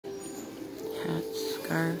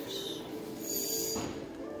scarves.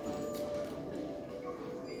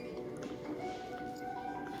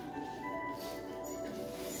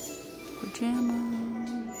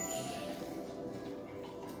 Pajamas.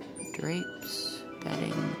 Drapes.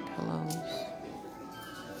 Bedding. Pillows.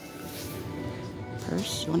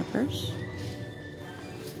 Purse. You want a purse?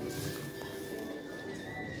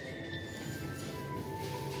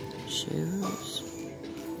 Shoes.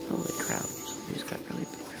 Holy crap. He's got really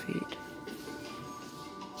big feet.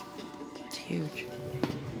 It's huge.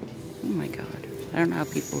 Oh my god. I don't know how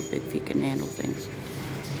people with big feet can handle things.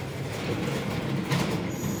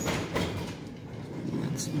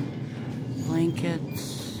 That's some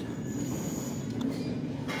blankets.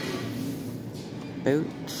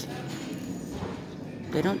 Boots.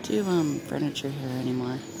 They don't do furniture here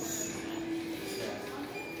anymore.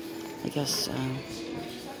 I guess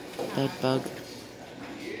bed bug.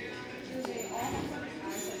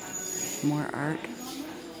 More art.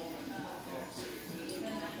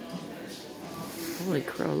 Holy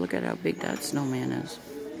crow, look at how big that snowman is.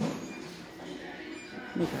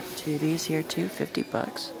 We got two of these here too, 50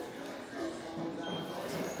 bucks.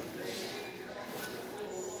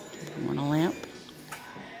 Want a lamp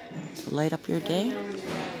to light up your day?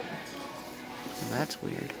 Well, that's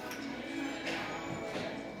weird.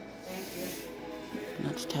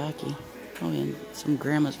 That's tacky. Oh, in some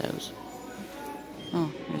grandma's house. Oh,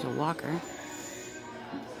 there's a walker.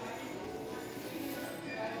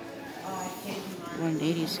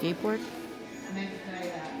 180 skateboard.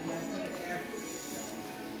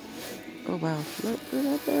 Oh wow, look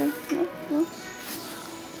out there. Look.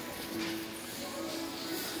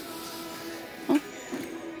 Oh.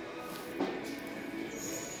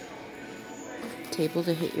 Table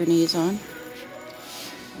to hit your knees on.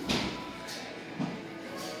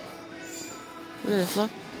 Look at this,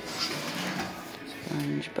 look.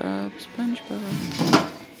 SpongeBob.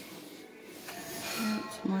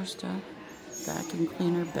 Some more stuff. Vacuum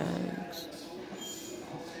cleaner bags.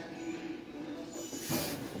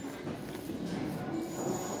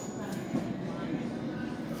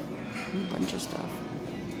 A bunch of stuff.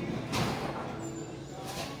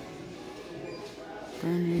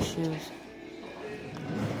 Brand new shoes.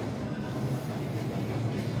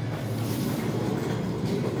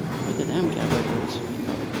 Look at them cowboy boots.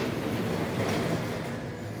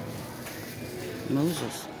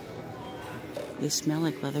 Moses. They smell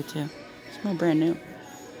like leather too. Smell brand new.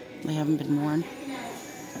 They haven't been worn.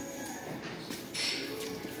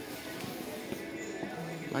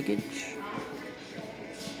 Luggage.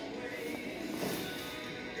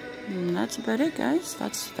 And that's about it, guys.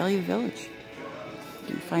 That's Value Village.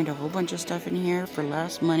 You can find a whole bunch of stuff in here for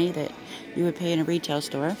less money that you would pay in a retail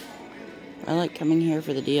store. I like coming here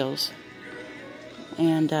for the deals.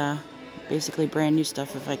 And basically brand new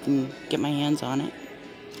stuff if I can get my hands on it.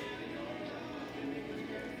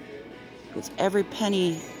 Because every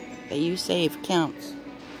penny that you save counts.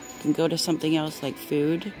 You can go to something else like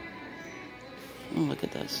food. Oh, look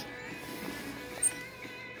at this.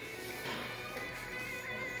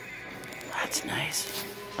 That's nice.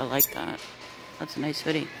 I like that. That's a nice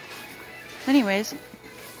hoodie. Anyways,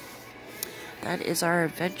 that is our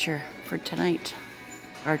adventure for tonight.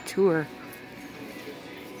 Our tour.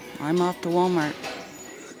 I'm off to Walmart.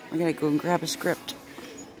 I gotta go and grab a script.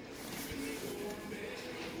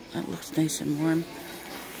 That looks nice and warm.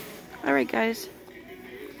 Alright guys.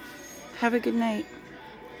 Have a good night.